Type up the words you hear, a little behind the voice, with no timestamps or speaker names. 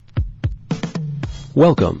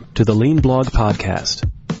Welcome to the Lean Blog Podcast.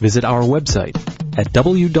 Visit our website at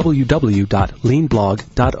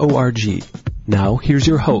www.leanblog.org. Now, here's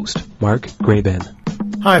your host, Mark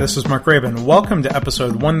Graban. Hi, this is Mark Graban. Welcome to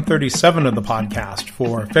episode 137 of the podcast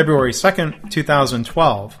for February 2nd,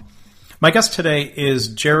 2012. My guest today is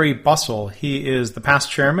Jerry Bussell. He is the past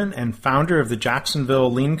chairman and founder of the Jacksonville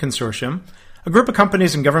Lean Consortium, a group of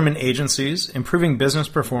companies and government agencies improving business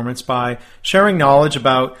performance by sharing knowledge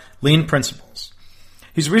about lean principles.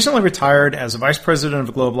 He's recently retired as a vice president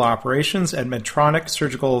of global operations at Medtronic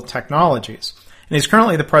Surgical Technologies, and he's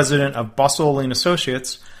currently the president of Bussell Lean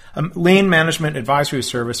Associates, a lean management advisory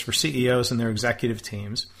service for CEOs and their executive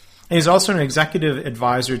teams. And he's also an executive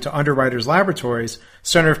advisor to Underwriters Laboratories,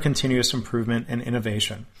 Center of Continuous Improvement and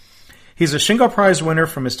Innovation. He's a Shingo Prize winner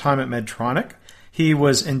from his time at Medtronic. He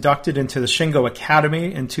was inducted into the Shingo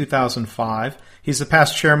Academy in 2005. He's the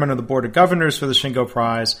past chairman of the Board of Governors for the Shingo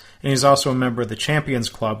Prize, and he's also a member of the Champions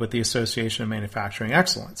Club with the Association of Manufacturing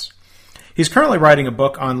Excellence. He's currently writing a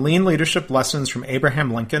book on lean leadership lessons from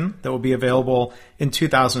Abraham Lincoln that will be available in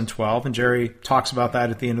 2012, and Jerry talks about that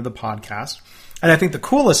at the end of the podcast. And I think the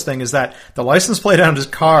coolest thing is that the license plate on his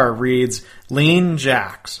car reads Lean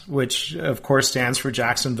Jax, which of course stands for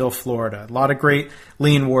Jacksonville, Florida. A lot of great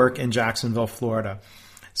lean work in Jacksonville, Florida.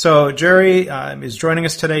 So Jerry is joining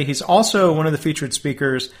us today. He's also one of the featured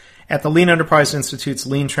speakers at the Lean Enterprise Institute's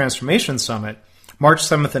Lean Transformation Summit, March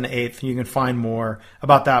 7th and 8th. You can find more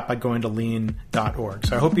about that by going to lean.org.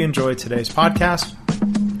 So I hope you enjoyed today's podcast.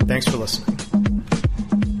 Thanks for listening.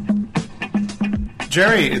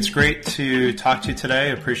 Jerry, it's great to talk to you today.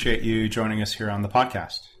 I appreciate you joining us here on the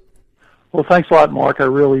podcast. Well, thanks a lot, Mark. I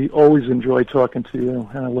really always enjoy talking to you,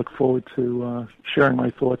 and I look forward to sharing my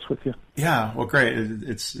thoughts with you. Yeah, well, great.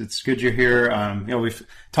 It's good you're here. We've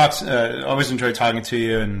talked. Always enjoy talking to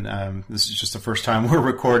you, and this is just the first time we're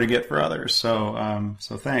recording it for others. So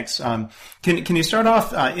thanks. Can you start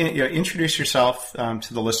off? Introduce yourself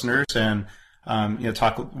to the listeners, and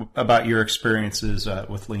talk about your experiences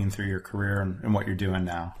with Lean through your career and what you're doing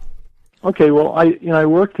now. Okay. Well, I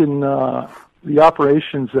worked in the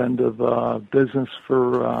operations end of business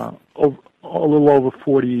for a little over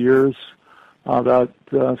 40 years. About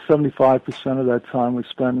 75% of that time was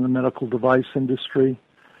spent in the medical device industry,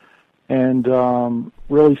 and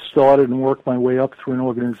really started and worked my way up through an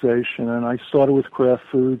organization. And I started with Kraft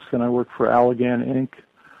Foods, then I worked for Allergan Inc.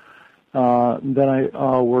 Then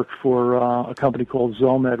I worked for a company called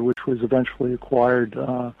Zomed, which was eventually acquired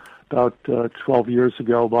about 12 years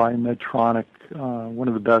ago by Medtronic, one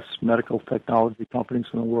of the best medical technology companies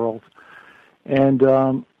in the world. And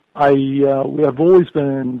we have always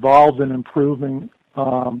been involved in improving,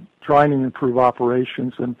 trying to improve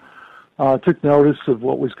operations, and took notice of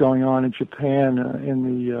what was going on in Japan in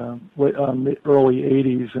the early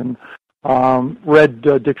 80s, and read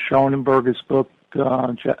Dick Schoenberger's book,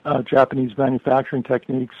 Japanese Manufacturing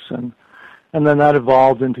Techniques, and then that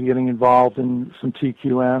evolved into getting involved in some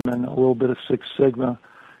TQM and a little bit of Six Sigma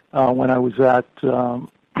when I was at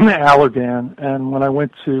Allergan. And when I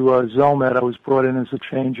went to Zomed, I was brought in as a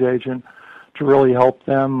change agent to really help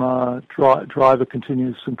them drive a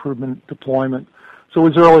continuous improvement deployment. So it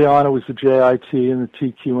was early on, it was the JIT and the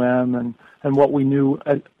TQM and what we knew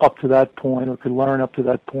up to that point, or could learn up to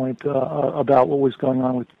that point about what was going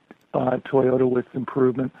on with Toyota with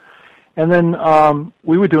improvement. And then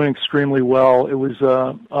we were doing extremely well. It was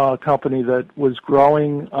a company that was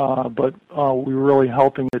growing, but we were really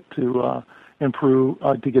helping it to improve,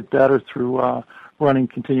 to get better through running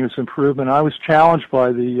continuous improvement. I was challenged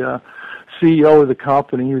by the CEO of the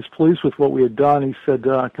company. He was pleased with what we had done. He said,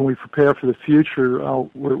 can we prepare for the future?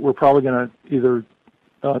 We're probably going to either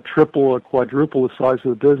triple or quadruple the size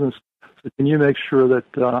of the business. So can you make sure that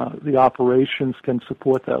the operations can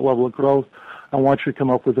support that level of growth? I want you to come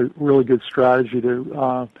up with a really good strategy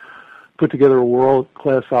to put together a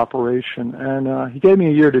world-class operation. And he gave me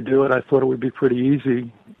a year to do it. I thought it would be pretty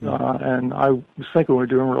easy. And I was thinking we were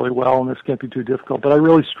doing really well, and this can't be too difficult. But I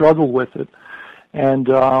really struggled with it. And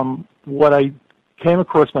what I came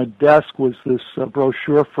across my desk was this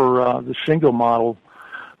brochure for the Shingo model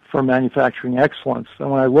for manufacturing excellence. And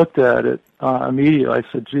when I looked at it immediately, I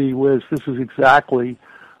said, gee whiz, this is exactly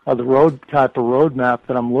the type of roadmap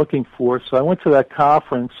that I'm looking for. So I went to that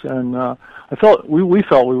conference, and we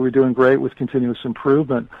felt we were doing great with continuous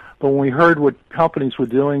improvement. But when we heard what companies were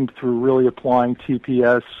doing through really applying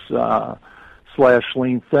TPS /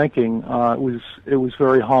 lean thinking, it was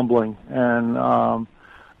very humbling. And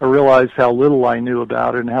I realized how little I knew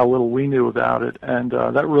about it and how little we knew about it, and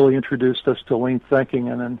that really introduced us to lean thinking.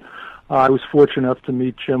 And then I was fortunate enough to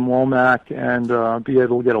meet Jim Womack and be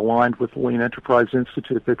able to get aligned with the Lean Enterprise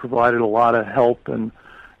Institute. They provided a lot of help and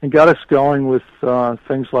got us going with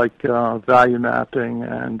things like value mapping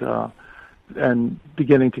and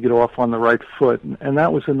beginning to get off on the right foot. And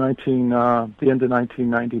that was in the end of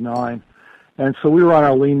 1999. And so we were on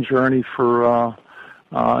our lean journey for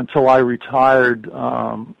until I retired.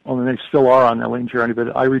 They still are on their lean journey,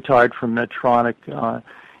 but I retired from Medtronic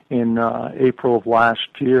in April of last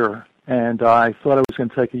year. And I thought I was going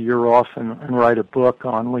to take a year off and write a book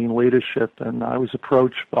on lean leadership. And I was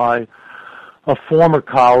approached by a former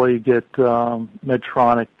colleague at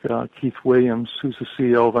Medtronic, Keith Williams, who's the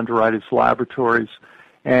CEO of Underwriters Laboratories,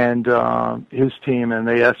 and his team, and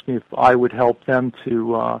they asked me if I would help them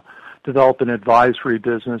to develop an advisory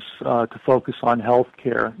business to focus on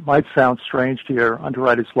healthcare. It might sound strange to hear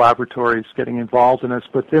Underwriters Laboratories getting involved in this,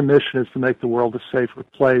 but their mission is to make the world a safer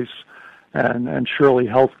place, and surely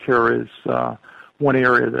healthcare is one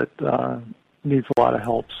area that needs a lot of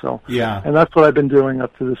help. So, yeah, and that's what I've been doing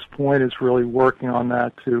up to this point, is really working on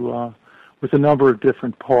that with a number of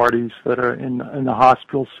different parties that are in the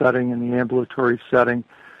hospital setting, in the ambulatory setting,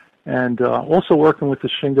 and also working with the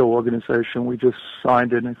Shingo organization. We just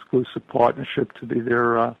signed an exclusive partnership to be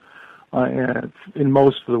their, in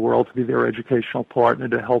most of the world, to be their educational partner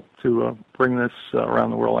to help to bring this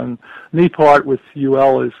around the world. And the neat part with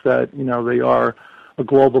UL is that, they are a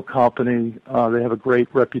global company. They have a great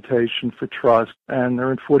reputation for trust, and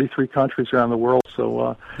they're in 43 countries around the world.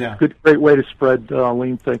 So, great way to spread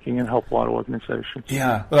lean thinking and help a lot of organizations.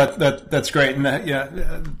 Yeah, well, that's great, and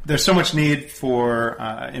there's so much need for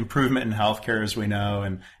improvement in healthcare, as we know,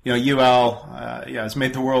 and UL has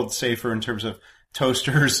made the world safer in terms of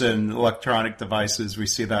toasters and electronic devices. We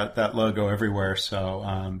see that logo everywhere.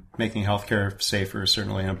 So, making healthcare safer is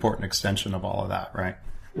certainly an important extension of all of that, right?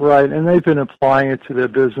 Right, and they've been applying it to their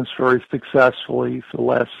business very successfully for the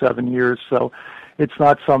last 7 years. So it's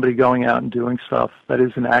not somebody going out and doing stuff that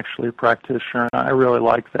isn't actually a practitioner. And I really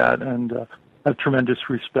like that, and I have tremendous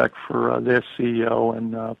respect for their CEO,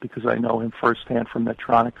 and because I know him firsthand from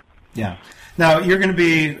Medtronic. Yeah. Now, you're going to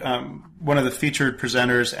be one of the featured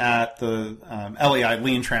presenters at the LEI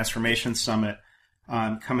Lean Transformation Summit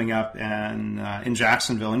coming up in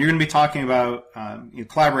Jacksonville, and you're going to be talking about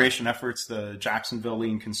collaboration efforts, the Jacksonville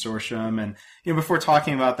Lean Consortium, and before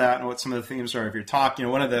talking about that and what some of the themes are of your talk,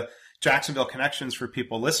 one of the Jacksonville connections for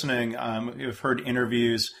people listening, you've heard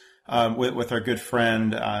interviews with our good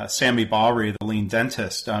friend Sammy Bawry, the lean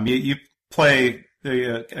dentist. You play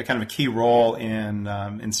a kind of a key role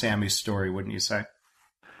in Sammy's story, wouldn't you say?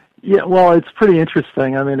 Yeah, well, it's pretty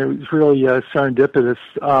interesting. I mean, it was really serendipitous.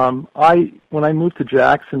 When I moved to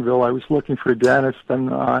Jacksonville, I was looking for a dentist,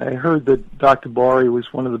 and I heard that Dr. Bawry was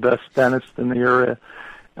one of the best dentists in the area.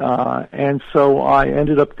 And so I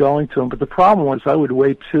ended up going to him. But the problem was I would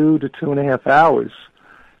wait 2 to 2.5 hours,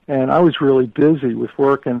 and I was really busy with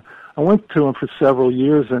work. And I went to him for several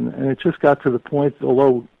years, and it just got to the point,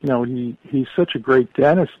 although he's such a great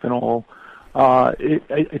dentist and all,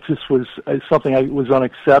 it just was something that was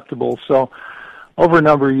unacceptable. So over a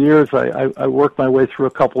number of years, I worked my way through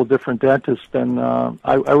a couple of different dentists, and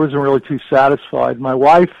I wasn't really too satisfied. My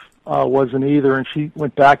wife wasn't either, and she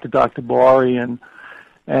went back to Dr. Bawry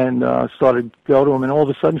and started to go to him. And all of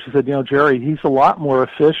a sudden, she said, Jerry, he's a lot more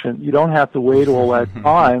efficient. You don't have to wait all that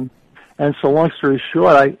time. And so long story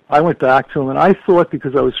short, I went back to him, and I thought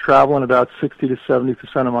because I was traveling about 60 to 70%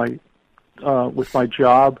 of my with my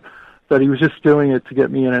job, that he was just doing it to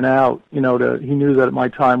get me in and out. He knew that my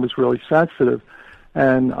time was really sensitive.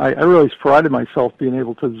 And I really prided myself being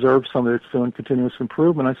able to observe somebody that's doing continuous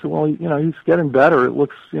improvement. I said, well, he's getting better. It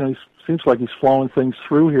looks, he seems like he's flowing things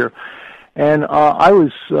through here. And I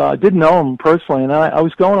didn't know him personally, and I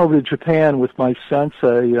was going over to Japan with my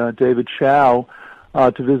sensei, David Chow,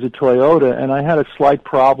 to visit Toyota, and I had a slight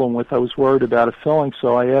problem I was worried about a filling,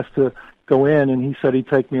 so I asked to go in, and he said he'd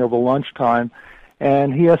take me over lunchtime.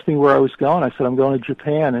 And he asked me where I was going. I said, I'm going to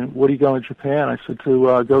Japan. And what are you going to Japan? I said,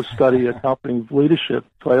 to go study a company of leadership,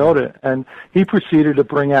 Toyota. And he proceeded to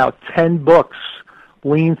bring out 10 books,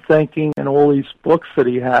 lean thinking, and all these books that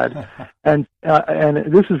he had. And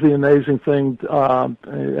this is the amazing thing.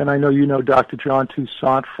 And I know you know Dr. John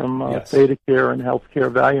Toussaint from yes. Beta Care and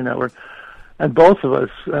Healthcare Value Network. And both of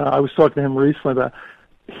us, I was talking to him recently about,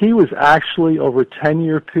 he was actually, over a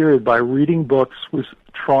 10-year period, by reading books, was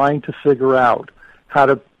trying to figure out how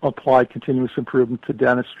to apply continuous improvement to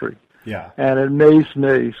dentistry. Yeah. And it amazed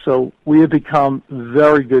me. So we have become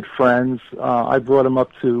very good friends. I brought him up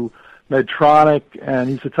to Medtronic, and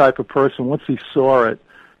he's the type of person, once he saw it,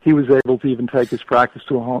 he was able to even take his practice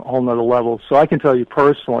to a whole nother level. So I can tell you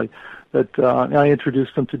personally that I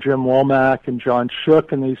introduced him to Jim Womack and John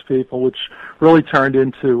Shook and these people, which really turned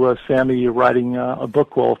into Sammy writing a book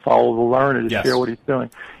called Follow the Learner to share what he's doing.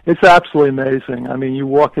 It's absolutely amazing. I mean, you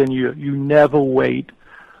walk in, you never wait.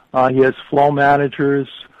 He has flow managers.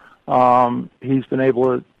 He's been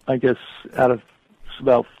able to, I guess, out of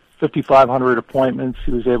about 5,500 appointments,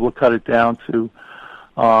 he was able to cut it down to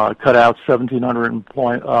cut out 1,700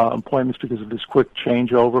 appointments because of this quick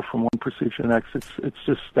changeover from one procedure to the next. It's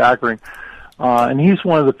just staggering. And he's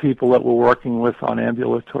one of the people that we're working with on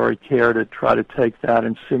ambulatory care to try to take that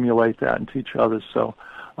and simulate that and teach others. So,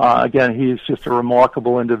 again, he's just a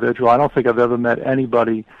remarkable individual. I don't think I've ever met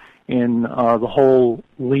anybody in the whole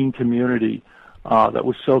lean community that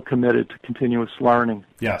was so committed to continuous learning.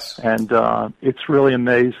 Yes. And it's really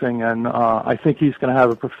amazing, and I think he's going to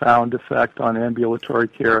have a profound effect on ambulatory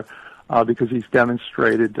care because he's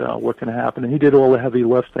demonstrated what can happen. And he did all the heavy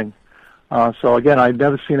lifting. So, again, I've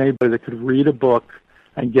never seen anybody that could read a book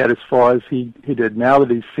and get as far as he did. Now that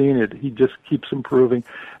he's seen it, he just keeps improving.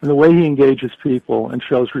 And the way he engages people and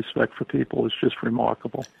shows respect for people is just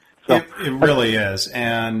remarkable. So, it really is,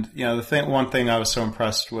 and one thing I was so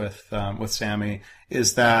impressed with Sammy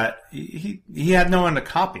is that he had no one to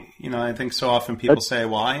copy. I think so often people say,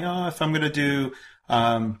 "Well, if I'm going to do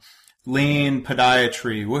lean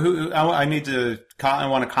podiatry, I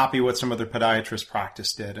want to copy what some other podiatrist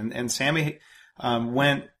practice did." And Sammy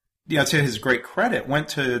went, to his great credit, went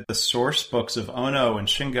to the source books of Ono and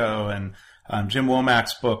Shingo and Jim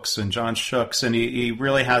Womack's books and John Shook's, and he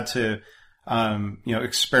really had to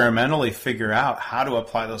experimentally figure out how to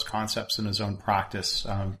apply those concepts in his own practice,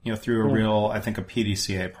 through a real, I think, a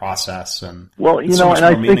PDCA process, and it's so much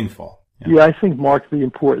more meaningful. Yeah, I think, Mark, the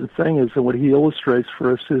important thing is that what he illustrates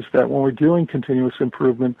for us is that when we're doing continuous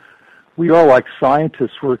improvement, we are like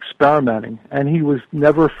scientists. We're experimenting, and he was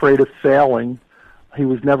never afraid of failing. He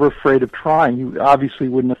was never afraid of trying. He obviously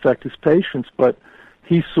wouldn't affect his patients, but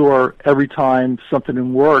he saw every time something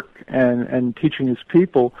didn't work, and teaching his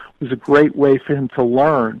people was a great way for him to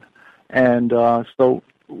learn. And so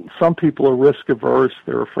some people are risk-averse.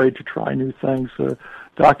 They're afraid to try new things.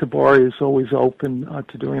 Dr. Bari is always open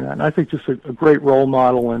to doing that. And I think just a great role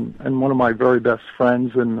model and one of my very best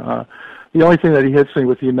friends. And the only thing that he hits me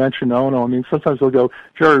with, you mentioned Ono. I mean, sometimes he'll go,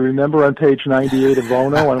 "Jerry, remember on page 98 of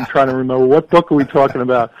Ono?" And I'm trying to remember, what book are we talking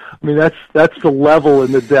about? I mean, that's the level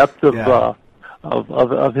and the depth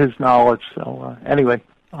of his knowledge. So anyway,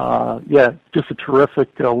 just a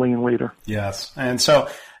terrific lean leader. Yes, and so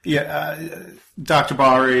Dr.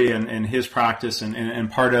 Bari and his practice and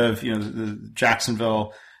part of the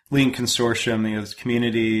Jacksonville Lean Consortium, this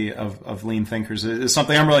community of lean thinkers, is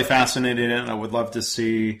something I'm really fascinated in. I would love to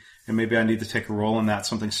see, and maybe I need to take a role in that,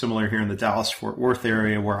 something similar here in the Dallas-Fort Worth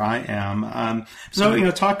area where I am.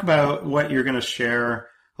 So talk about what you're going to share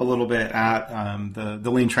a little bit at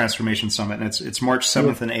the Lean Transformation Summit, and it's March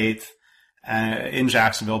 7th and 8th in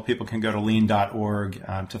Jacksonville. People can go to lean.org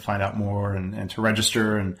to find out more and to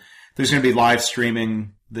register. And there's going to be live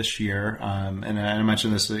streaming this year. And I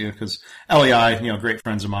mentioned this because LEI, great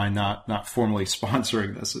friends of mine, not formally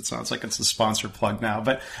sponsoring this. It sounds like it's a sponsor plug now.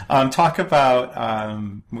 But talk about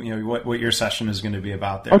what your session is going to be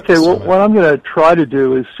about there. Okay. Well, what I'm going to try to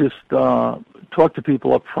do is just talk to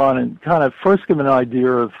people up front and kind of first give an idea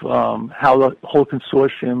of how the whole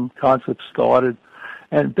consortium concept started.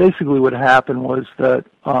 And basically what happened was that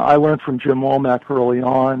I learned from Jim Womack early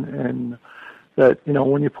on, and that,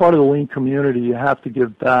 when you're part of the lean community, you have to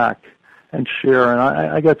give back and share. And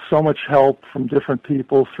I got so much help from different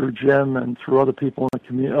people through Jim and through other people in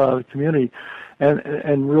the community,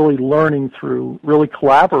 and really learning through really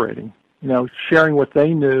collaborating, sharing what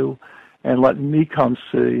they knew and letting me come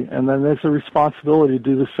see. And then there's a responsibility to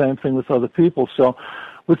do the same thing with other people. So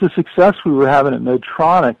with the success we were having at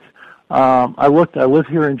Medtronic, I live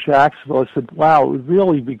here in Jacksonville. I said, wow, it would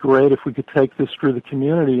really be great if we could take this through the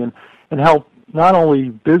community and help not only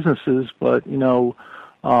businesses, but,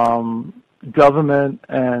 government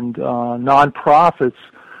and nonprofits,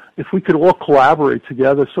 if we could all collaborate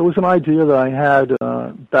together. So it was an idea that I had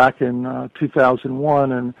back in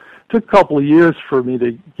 2001, and it took a couple of years for me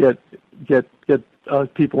to get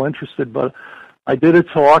people interested. But I did a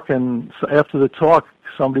talk, and so after the talk,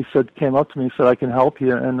 somebody came up to me and said, "I can help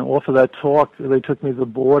you." And off of that talk, they took me to the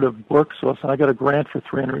board of WorkSource, and I got a grant for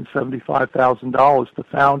 $375,000 to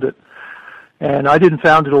found it. And I didn't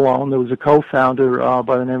found it alone. There was a co-founder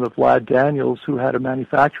by the name of Vlad Daniels who had a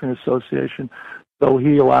manufacturing association. So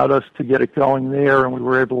he allowed us to get it going there, and we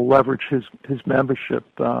were able to leverage his membership,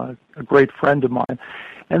 a great friend of mine.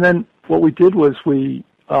 And then what we did was we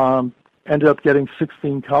ended up getting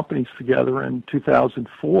 16 companies together in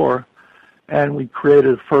 2004, and we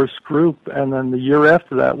created a first group, and then the year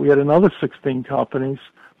after that, we had another 16 companies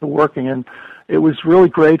that were working, and it was really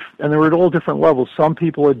great, and they were at all different levels. Some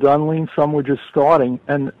people had done lean, some were just starting,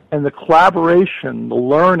 and the collaboration, the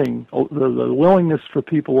learning, the willingness for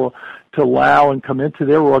people to allow and come into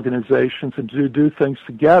their organizations and to do things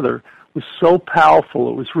together was so powerful.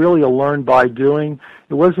 It was really a learn by doing.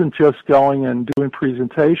 It wasn't just going and doing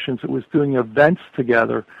presentations. It was doing events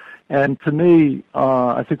together. And to me,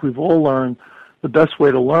 I think we've all learned the best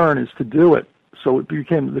way to learn is to do it. So it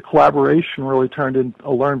became, the collaboration really turned into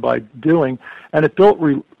a learn by doing, and it built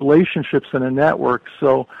relationships in a network.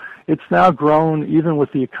 So it's now grown, even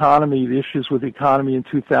with the economy, the issues with the economy in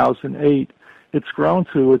 2008, it's grown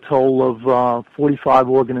to a total of 45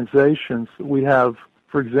 organizations. We have,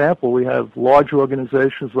 for example, we have large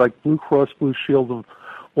organizations like Blue Cross Blue Shield of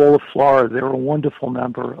all of Florida. They're a wonderful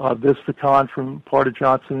member. Vistacon from part of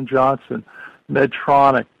Johnson & Johnson,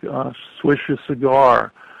 Medtronic, Swisher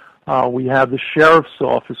Cigar. We have the Sheriff's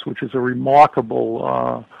Office, which is a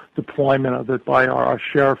remarkable deployment of it by our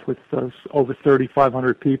sheriff with over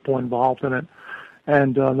 3,500 people involved in it.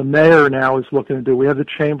 And the mayor now is looking to do. We have the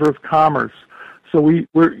Chamber of Commerce. So we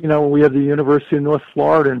have the University of North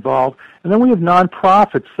Florida involved. And then we have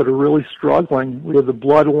nonprofits that are really struggling. We have the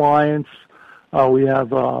Blood Alliance. We have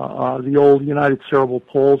the old United Cerebral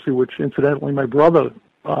Palsy, which incidentally my brother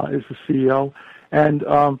is the CEO. And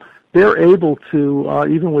they're able to,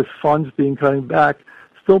 even with funds being cutting back,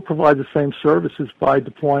 still provide the same services by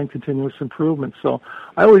deploying continuous improvement. So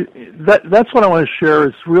that's what I want to share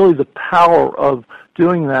is really the power of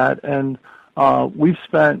doing that. And we've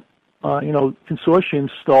spent, Consortium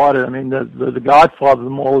started, I mean, the godfather of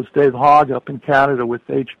them all is Dave Hogg up in Canada with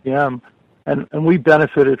HBM. And we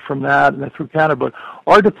benefited from that and through Canada. But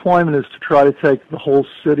our deployment is to try to take the whole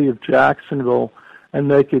city of Jacksonville and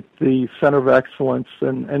make it the center of excellence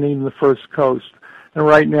and even the First Coast. And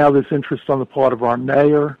right now there's interest on the part of our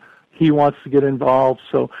mayor. He wants to get involved.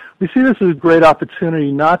 So we see this as a great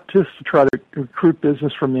opportunity not just to try to recruit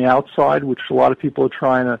business from the outside, which a lot of people are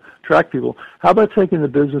trying to attract people. How about taking the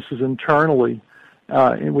businesses internally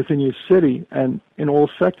within your city and in all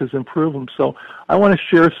sectors improve them? So I want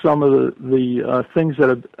to share some of the things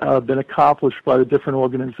that have been accomplished by the different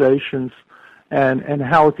organizations and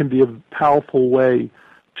how it can be a powerful way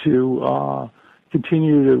to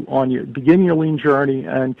continue to begin your lean journey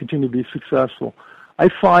and continue to be successful. I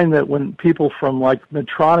find that when people from like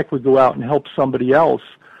Medtronic would go out and help somebody else,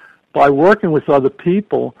 by working with other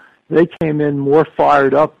people, they came in more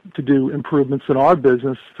fired up to do improvements in our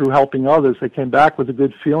business through helping others. They came back with a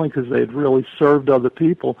good feeling because they had really served other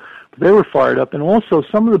people. But they were fired up. And also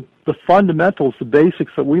some of the fundamentals, the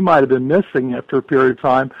basics that we might have been missing after a period of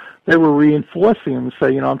time, they were reinforcing them and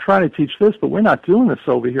say, I'm trying to teach this, but we're not doing this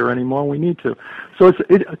over here anymore. We need to. So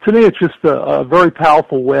to me, it's just a very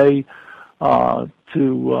powerful way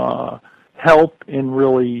to help in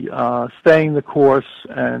really staying the course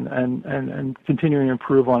and continuing to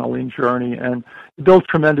improve on a lean journey and build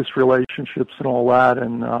tremendous relationships and all that.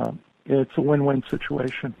 And it's a win-win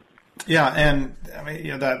situation. Yeah, and I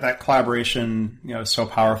mean, that collaboration, is so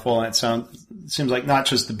powerful. And it seems like not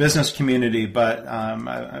just the business community, but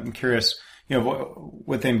I'm curious,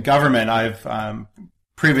 within government, I've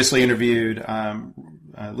previously interviewed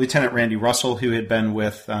Lieutenant Randy Russell, who had been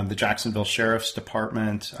with the Jacksonville Sheriff's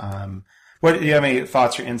Department. What do you have any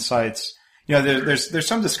thoughts or insights? There's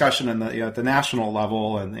some discussion in the national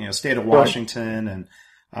level, and state of Washington and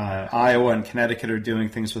Iowa and Connecticut are doing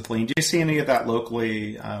things with lean. Do you see any of that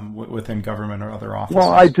locally within government or other offices?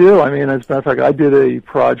 Well, I do. I mean, as a matter of fact, I did a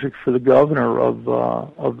project for the governor of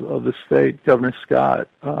the state, Governor Scott,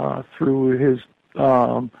 through his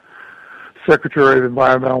Secretary of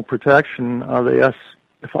Environmental Protection. They asked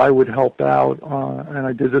if I would help out, and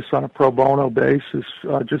I did this on a pro bono basis.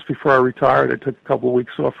 Just before I retired, I took a couple of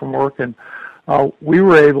weeks off from work, and we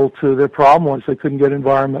were able to. Their problem was they couldn't get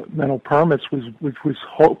environmental permits, which was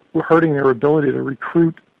hurting their ability to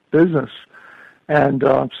recruit business. And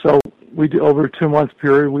so we did, over a 2-month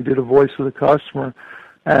period, we did a voice of the customer,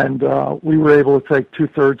 and we were able to take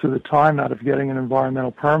 2/3 of the time out of getting an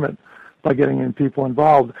environmental permit by getting in people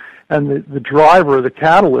involved. And the driver, the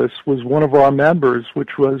catalyst, was one of our members,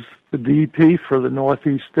 which was the DP for the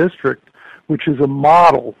Northeast District, which is a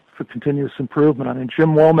model for continuous improvement. I mean,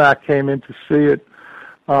 Jim Womack came in to see it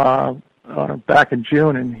back in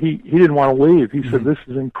June, and he didn't want to leave. He said, this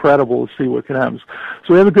is incredible to see what can happen.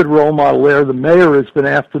 So we have a good role model there. The mayor has been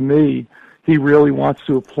after me. He really wants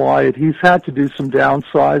to apply it. He's had to do some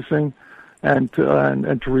downsizing and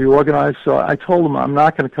to reorganize. So I told him I'm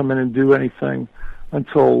not going to come in and do anything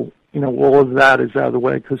until all of that is out of the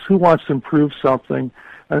way, because who wants to improve something,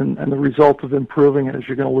 and the result of improving it is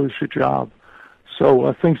you're going to lose your job.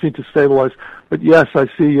 So things need to stabilize. But yes, I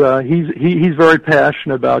see he's very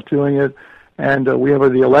passionate about doing it, and we have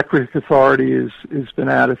the Electric Authority has been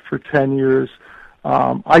at it for 10 years.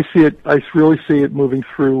 I really see it moving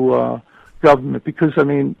through government, because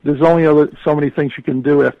there's only so many things you can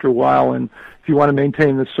do after a while, and if you want to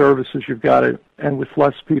maintain the services, you've got to, and with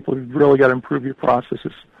less people, you've really got to improve your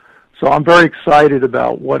processes. So I'm very excited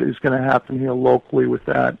about what is going to happen here locally with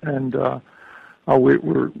that, and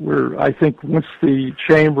I think once the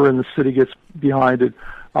chamber and the city gets behind it,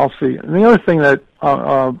 I'll see. And the other thing that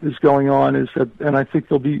is going on is that, and I think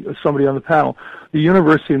there'll be somebody on the panel, the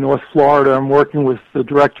University of North Florida, I'm working with the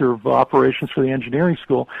director of operations for the engineering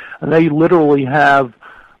school, and they literally have,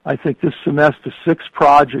 I think this semester, 6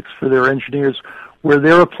 projects for their engineers where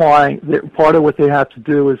they're applying, part of what they have to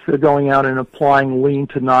do is they're going out and applying lean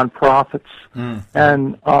to nonprofits.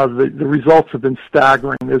 And the results have been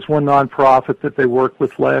staggering. There's one nonprofit that they worked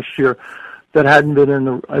with last year that hadn't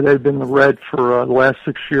been they'd been in the red for the last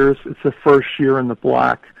 6 years. It's the first year in the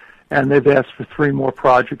black, and they've asked for 3 more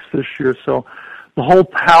projects this year. So the whole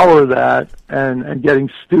power of that and getting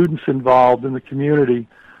students involved in the community.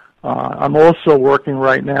 I'm also working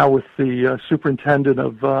right now with the superintendent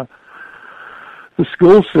of the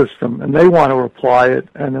school system, and they want to apply it,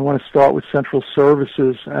 and they want to start with central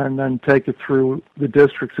services and then take it through the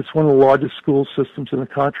districts. It's one of the largest school systems in the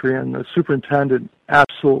country, and the superintendent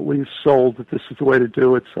absolutely is sold that this is the way to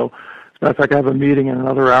do it. So, as a matter of fact, I have a meeting in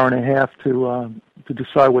another hour and a half to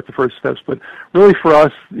decide what the first steps. But really, for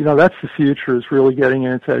us, that's the future, is really getting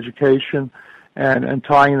into education and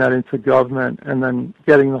tying that into government, and then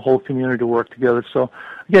getting the whole community to work together. So,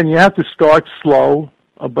 again, you have to start slow.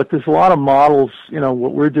 But there's a lot of models,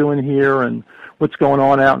 what we're doing here and what's going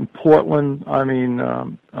on out in Portland.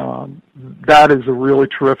 That is a really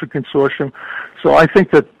terrific consortium. So I think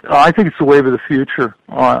it's the wave of the future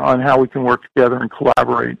on how we can work together and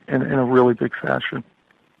collaborate in a really big fashion.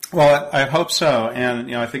 Well, I hope so,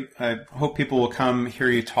 and I hope people will come hear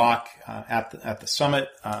you talk at the summit.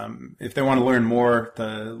 If they want to learn more,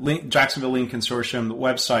 the Jacksonville Lean Consortium, the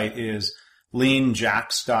website is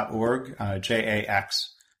leanjax.org, JAX.org,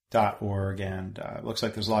 and it looks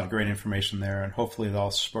like there's a lot of great information there, and hopefully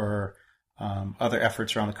they'll spur other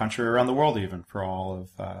efforts around the country, around the world even, for all of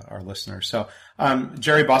our listeners. So,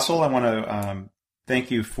 Jerry Bussell, I want to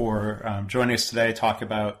thank you for joining us today, talk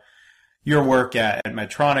about your work at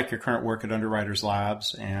Medtronic, your current work at Underwriters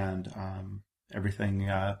Labs, and everything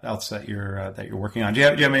else that you're working on. Do you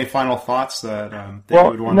have any final thoughts that you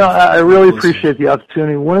would want to? I really appreciate the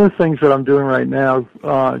opportunity. One of the things that I'm doing right now,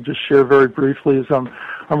 just share very briefly, is I'm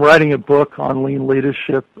writing a book on lean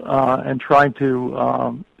leadership and trying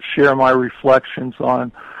to share my reflections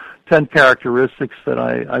on 10 characteristics that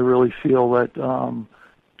I really feel that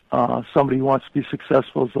somebody who wants to be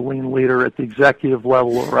successful as a lean leader at the executive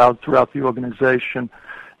level or out throughout the organization,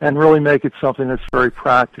 and really make it something that's very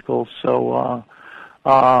practical. So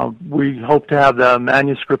we hope to have the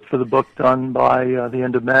manuscript for the book done by the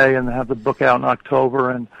end of May and have the book out in October.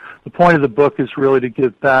 And the point of the book is really to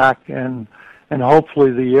give back, and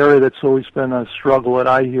hopefully the area that's always been a struggle that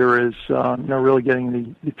I hear is really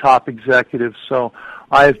getting the top executives. So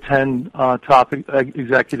I have 10 top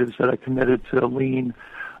executives that I committed to lean.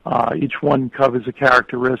 Each one covers a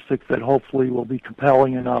characteristic that hopefully will be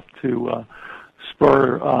compelling enough to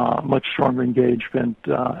spur much stronger engagement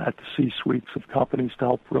at the C-suites of companies to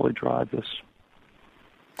help really drive this.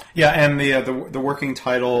 Yeah, and the working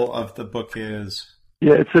title of the book is?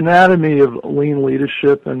 Yeah, it's Anatomy of Lean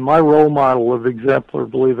Leadership, and my role model of exemplar,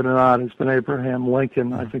 believe it or not, has been Abraham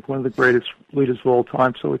Lincoln, I think one of the greatest leaders of all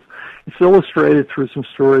time. So it's illustrated through some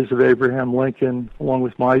stories of Abraham Lincoln, along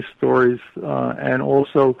with my stories, and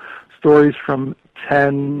also stories from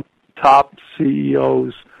 10 top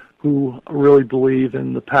CEOs who really believe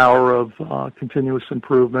in the power of continuous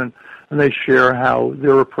improvement, and they share how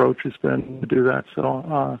their approach has been to do that.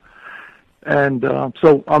 So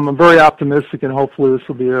so I'm very optimistic, and hopefully this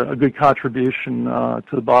will be a good contribution to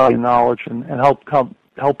the body of knowledge and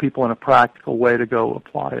help people in a practical way to go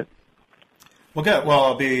apply it. Well, good. Well,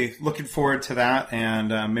 I'll be looking forward to that,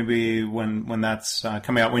 and maybe when that's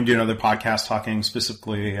coming out, we can do another podcast talking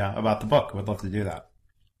specifically about the book. We'd love to do that.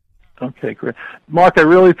 Okay, great. Mark, I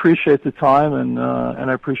really appreciate the time, and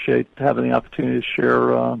I appreciate having the opportunity to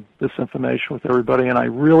share this information with everybody, and I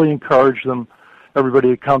really encourage everybody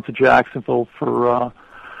to come to Jacksonville for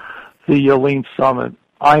the Lean Summit.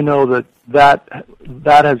 I know that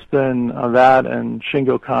has been, that and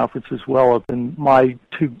Shingo Conference as well, have been my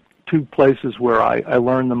two two places where I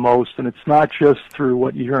learn the most, and it's not just through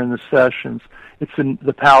what you hear in the sessions. It's in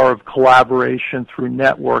the power of collaboration through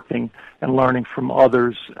networking and learning from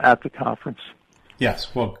others at the conference.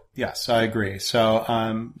 Yes, well, yes, I agree. So,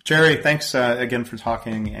 Jerry, thanks again for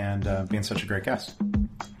talking and being such a great guest.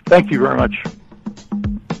 Thank you very much.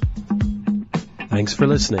 Thanks for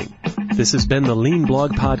listening. This has been the Lean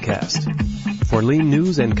Blog Podcast. For Lean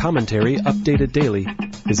news and commentary updated daily,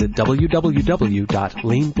 visit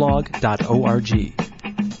www.leanblog.org.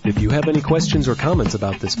 If you have any questions or comments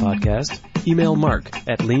about this podcast, email Mark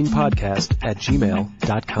at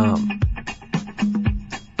leanpodcast@gmail.com.